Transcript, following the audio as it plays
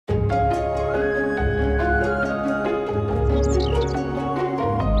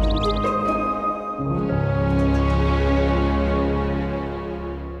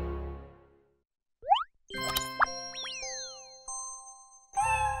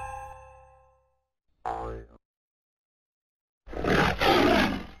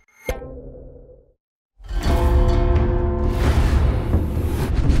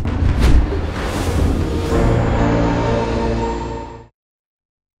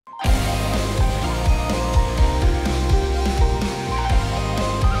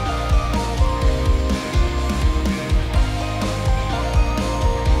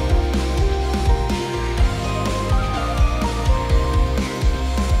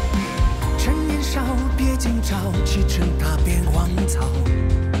潮，启程踏遍荒草。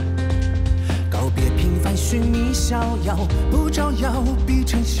告别平凡，寻觅逍遥，不招摇，必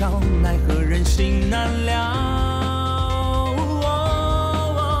成笑，奈何人心难料。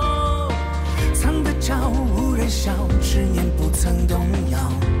藏得着，无人晓，执念不曾动摇。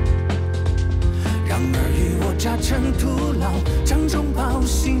让尔虞我诈成徒劳，掌中宝，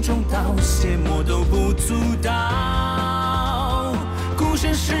心中刀，邪魔都不足道。孤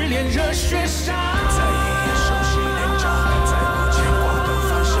身失恋热血烧，在夜夜熟悉连招，再无牵挂的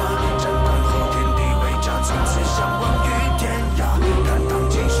放下。斩断后天地为家，从此相忘于天涯。坦荡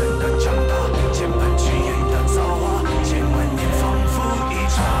精神的强大，千般奇艳的造化，千万年仿佛一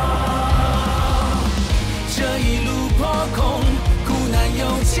场。这一路破空，苦难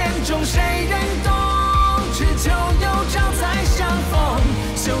有千种，谁人懂？只求有朝再相逢，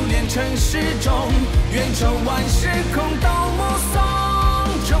修炼成始终，愿周万事空都目送，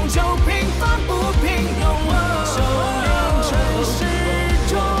终究平凡不平庸。修炼成始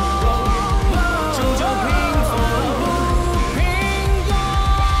终，终究平凡不平庸。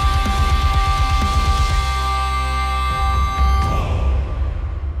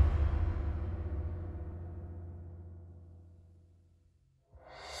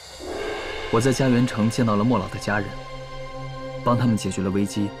我在家园城见到了莫老的家人，帮他们解决了危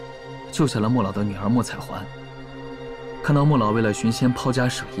机，救下了莫老的女儿莫彩环。看到莫老为了寻仙抛家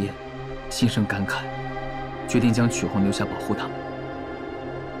舍业，心生感慨，决定将曲红留下保护他们。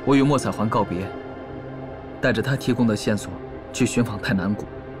我与莫彩环告别，带着他提供的线索去寻访太南谷。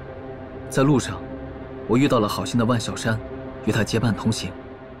在路上，我遇到了好心的万小山，与他结伴同行。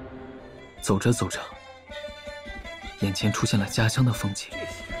走着走着，眼前出现了家乡的风景。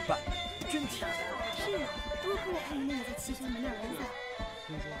真甜！是啊，多亏了他们没有在齐宣门那儿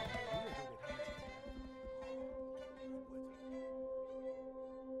玩耍。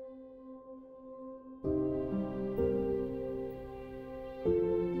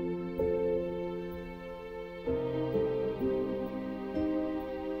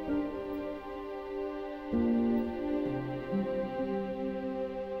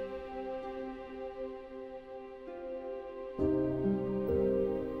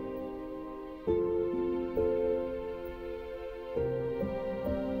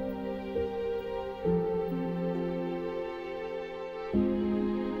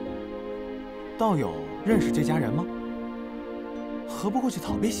道友认识这家人吗？何不过去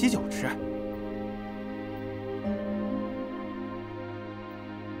讨杯喜酒吃？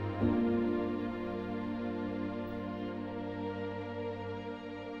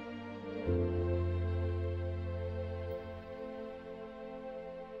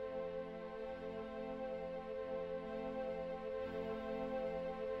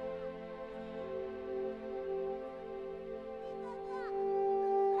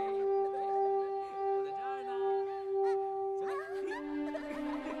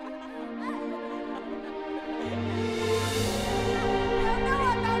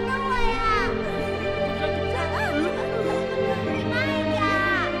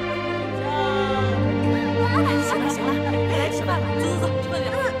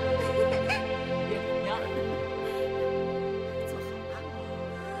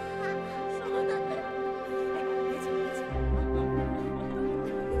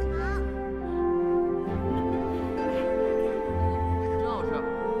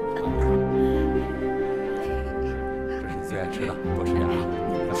吃的，多吃点啊！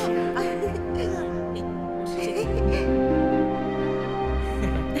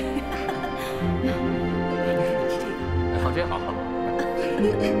好，这好好。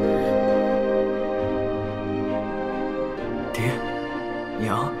爹，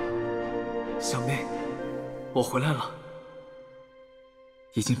娘，小妹，我回来了。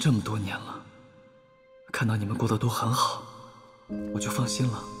已经这么多年了，看到你们过得都很好，我就放心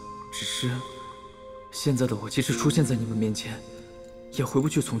了。只是现在的我，即使出现在你们面前，也回不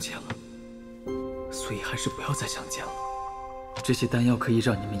去从前了。所以还是不要再相见了。这些丹药可以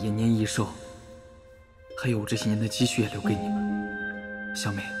让你们延年益寿，还有我这些年的积蓄也留给你们。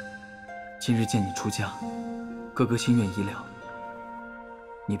小美，今日见你出家，哥哥心愿已了。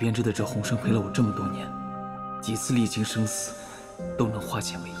你编织的这红绳陪了我这么多年，几次历经生死，都能化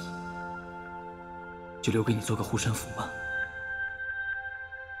险为夷，就留给你做个护身符吧。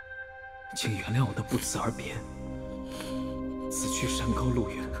请原谅我的不辞而别，此去山高路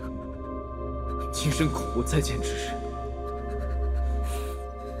远，今生恐无再见之日。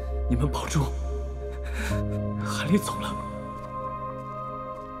你们保重，韩立走了。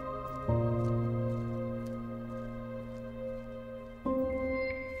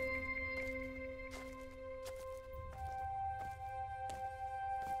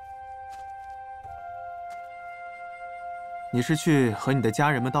你是去和你的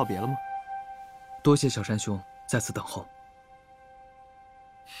家人们道别了吗？多谢小山兄在此等候。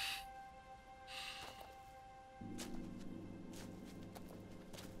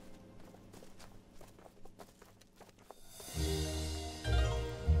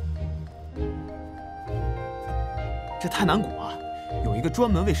这太南谷啊，有一个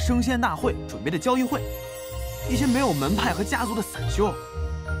专门为升仙大会准备的交易会，一些没有门派和家族的散修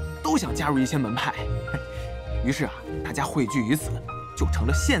都想加入一些门派，于是啊，大家汇聚于此，就成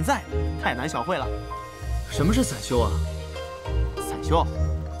了现在的太南小会了。什么是散修啊？散修，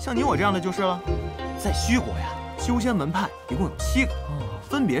像你我这样的就是了。在虚国呀，修仙门派一共有7个，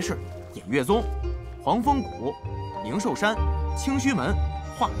分别是偃月宗、黄风谷、灵寿山、清虚门、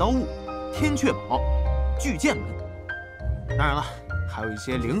化刀悟、天阙堡、巨剑门。当然了，还有一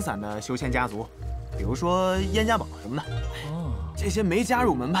些零散的修仙家族，比如说燕家堡什么的。这些没加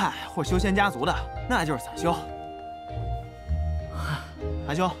入门派或修仙家族的，那就是散修。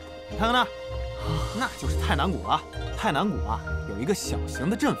韩兄，你看看那儿，那就是太南谷了。太南谷啊，有一个小型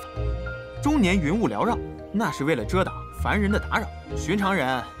的阵法，终年云雾缭绕，那是为了遮挡凡人的打扰，寻常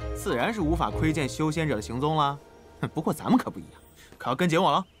人自然是无法窥见修仙者的行踪了。不过咱们可不一样，可要跟紧我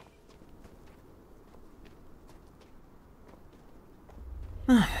了。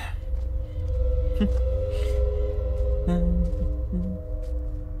哎，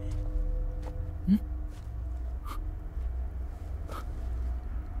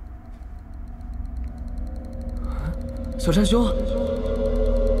小山兄，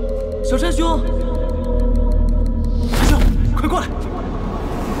小山兄，韩兄，快过来！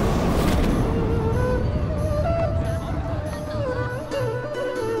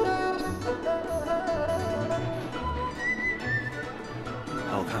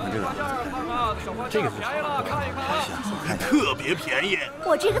让我看看这个，这个便宜了，看一看，特别便宜。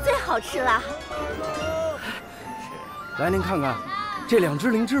我这个最好吃了。来，您看看，这2只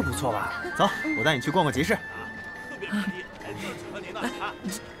灵芝不错吧？走，我带你去逛逛集市。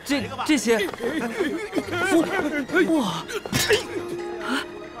这些，哇！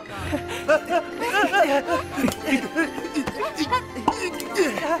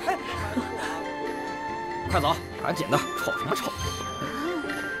快走，赶紧的，瞅什么瞅？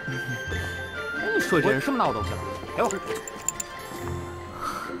你说这人什么闹东西了？给我！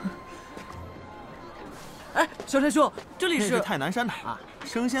哎，小山兄，这里是太南山塔，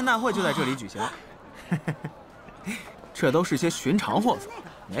升仙大会就在这里举行。这都是些寻常货色，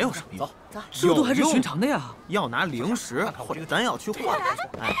没有什么用。速度还是寻常的呀。要拿灵石或者丹药去换。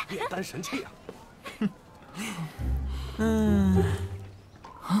哎，炼丹神器啊！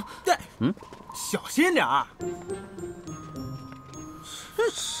小心点儿。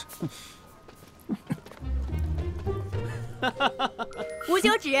吴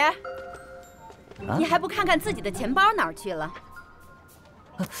九指，你还不看看自己的钱包哪儿去了？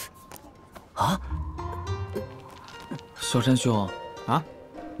啊！小山兄，啊，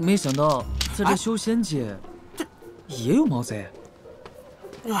没想到在这修仙界，这也有毛贼。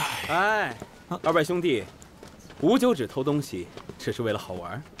哎，2位兄弟，吴九指偷东西只是为了好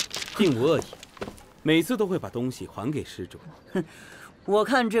玩，并无恶意，每次都会把东西还给施主。哼，我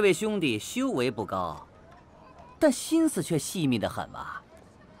看这位兄弟修为不高，但心思却细密得很吧？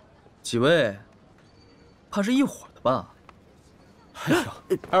几位，怕是一伙的吧？哎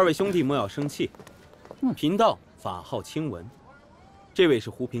呦，2位兄弟莫要生气。贫道法号清文，这位是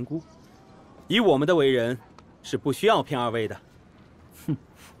胡平姑。以我们的为人，是不需要骗2位的。哼，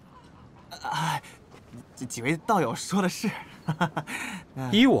哎，这几位道友说的是。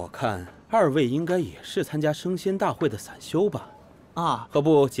依我看，2位应该也是参加升仙大会的散修吧？啊，何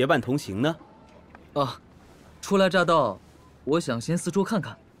不结伴同行呢？啊，初来乍到，我想先四处看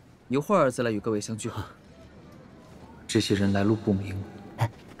看，一会儿再来与各位相聚。这些人来路不明，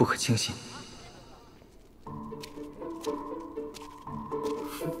不可轻信。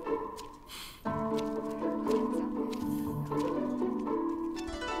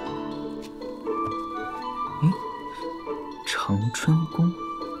长春宫。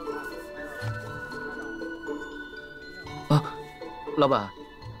啊，老板，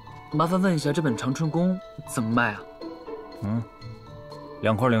麻烦问一下，这本长春宫怎么卖啊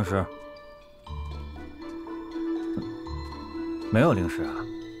？2块灵石。没有灵石啊？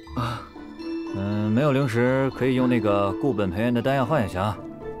啊，没有灵石，可以用那个固本培元的丹药换一下啊。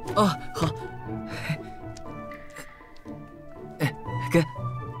啊，好。哎，给。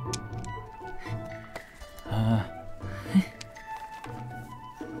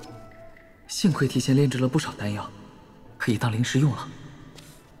幸亏提前炼制了不少丹药，可以当灵石用了。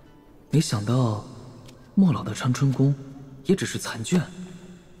没想到，莫老的长春宫也只是残卷，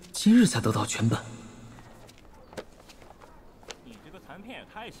今日才得到全本。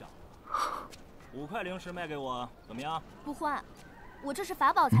太小了，5块零食卖给我，怎么样？不换，我这是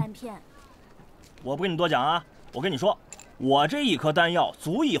法宝残片。我不跟你多讲啊，我跟你说，我这1颗丹药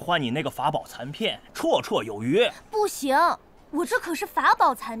足以换你那个法宝残片，绰绰有余。不行，我这可是法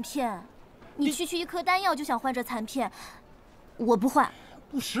宝残片，你区1颗丹药就想换这残片，我不换。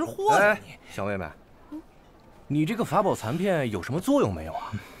不识货呀你！小妹妹，你这个法宝残片有什么作用没有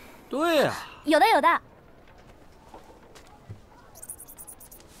啊？对呀，有的有的。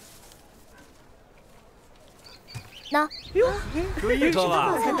那就1颗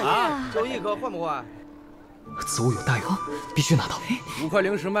吧，啊，就1颗，换不换？此物有大用，必须拿到。5块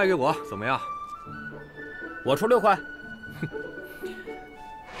零食卖给我，怎么样？我出6块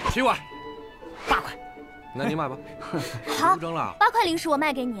，7块，8块，那你买吧。好，不争了。8块零食我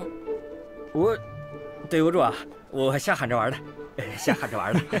卖给你。我对不住啊，我瞎喊着玩的，瞎喊着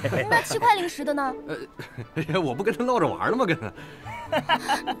玩的。那7块零食的呢？我不跟他闹着玩呢吗？跟他。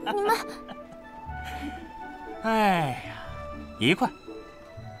你们。哎呀，1块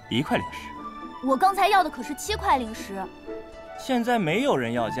零食。我刚才要的可是7块零食。现在没有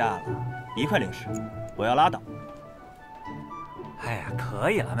人要价了，1块零食，我要拉倒。哎呀，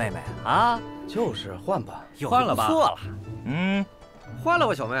可以了，妹妹啊，就是换吧，换了吧，不错了。换了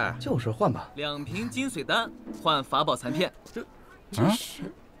吧，小妹，就是换吧。2瓶金水丹换法宝残片，这是，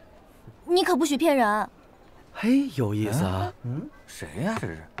你可不许骗人。嘿，有意思啊。谁呀？这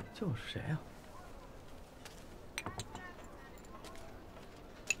是？就是谁呀？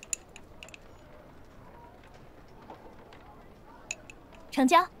成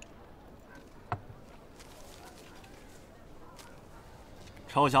交。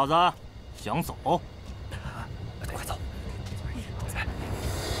臭小子，想走？快走！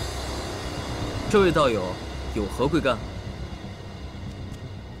这位道友有何贵干？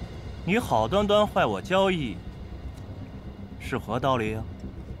你好端端坏我交易，是何道理呀？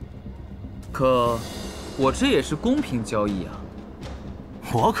可我这也是公平交易啊！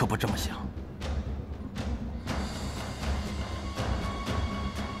我可不这么想。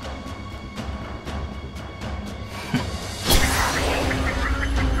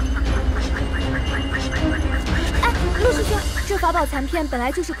陆师兄，这法宝残片本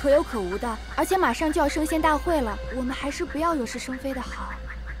来就是可有可无的，而且马上就要升仙大会了，我们还是不要惹是生非的好。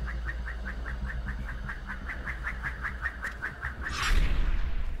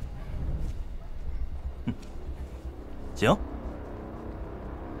行，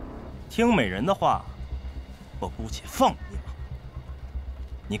听美人的话，我姑且放你一马。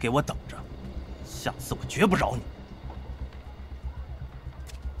你给我等着，下次我绝不饶你。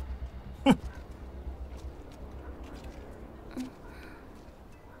哼！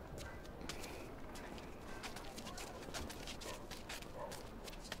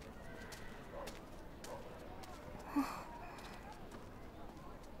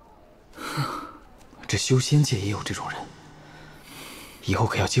这修仙界也有这种人，以后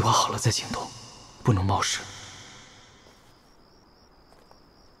可要计划好了再行动，不能冒失。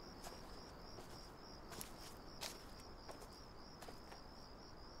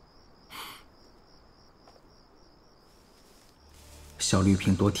小绿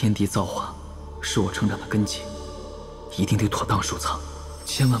瓶多天地造化，是我成长的根基，一定得妥当收藏，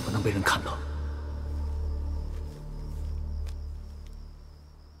千万不能被人看到。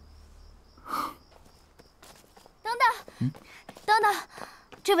等等，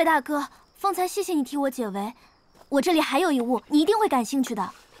这位大哥，方才谢谢你替我解围，我这里还有一物，你一定会感兴趣的。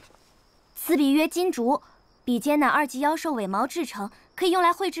此笔曰金竹，笔尖乃2级妖兽尾毛制成，可以用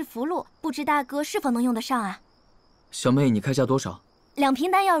来绘制符箓，不知大哥是否能用得上啊？小妹，你开价多少？2瓶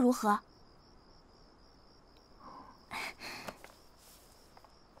丹药如何？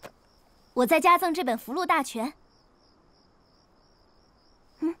我再加赠这本符箓大全。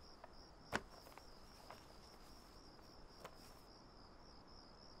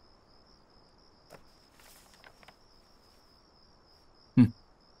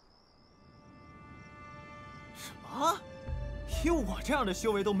以我这样的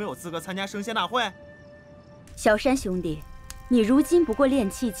修为都没有资格参加升仙大会？小山兄弟，你如今不过炼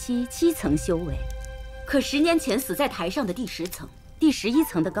气期7层修为，可10年前死在台上的第10层、第11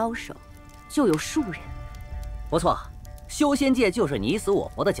层的高手，就有数人。不错，修仙界就是你死我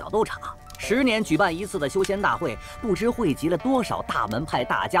活的角斗场。10年举办一次的修仙大会，不知汇集了多少大门派、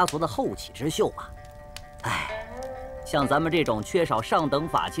大家族的后起之秀啊！哎，像咱们这种缺少上等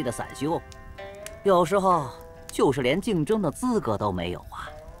法器的散修，有时候就是连竞争的资格都没有啊！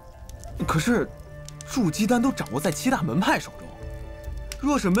可是，筑基丹都掌握在7大门派手中，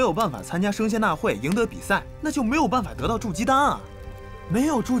若是没有办法参加升仙大会，赢得比赛，那就没有办法得到筑基丹啊！没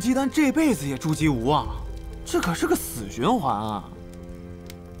有筑基丹，这辈子也筑基无望，这可是个死循环啊！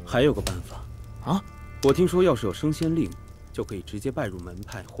还有个办法啊！我听说，要是有升仙令，就可以直接拜入门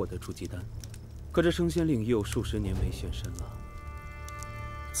派，获得筑基丹。可这升仙令已有数十年没现身了。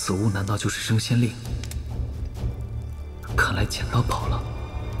此物难道就是升仙令？看来捡到宝了。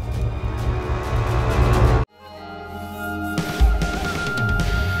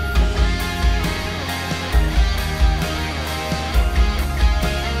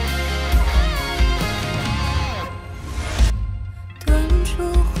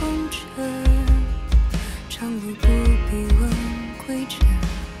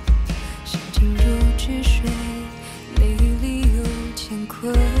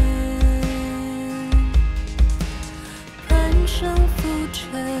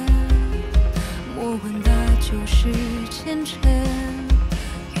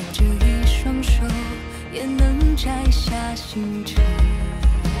用这一双手也能摘下星辰。